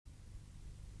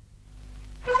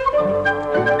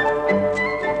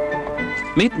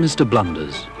Meet Mr.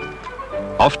 Blunders.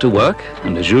 Off to work,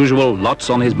 and as usual, lots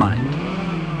on his mind.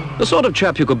 The sort of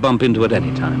chap you could bump into at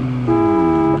any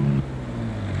time.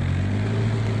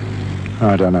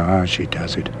 I don't know how she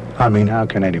does it. I mean, how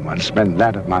can anyone spend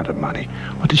that amount of money?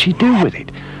 What does she do with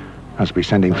it? Must be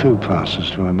sending food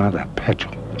parcels to her mother.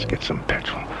 Petrol. Let's get some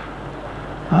petrol.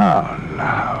 Oh,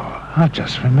 no. I've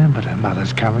just remembered her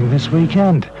mother's coming this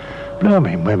weekend.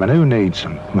 Blooming women, who needs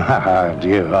them? Oh,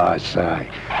 you, I say.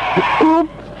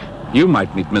 You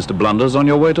might meet Mr. Blunders on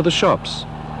your way to the shops.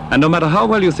 And no matter how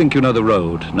well you think you know the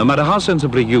road, no matter how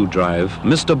sensibly you drive,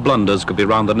 Mr. Blunders could be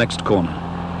round the next corner.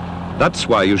 That's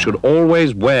why you should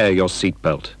always wear your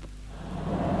seatbelt.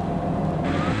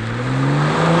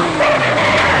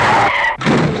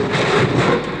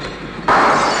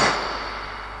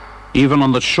 Even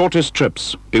on the shortest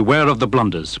trips, beware of the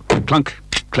blunders. Clunk,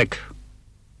 click.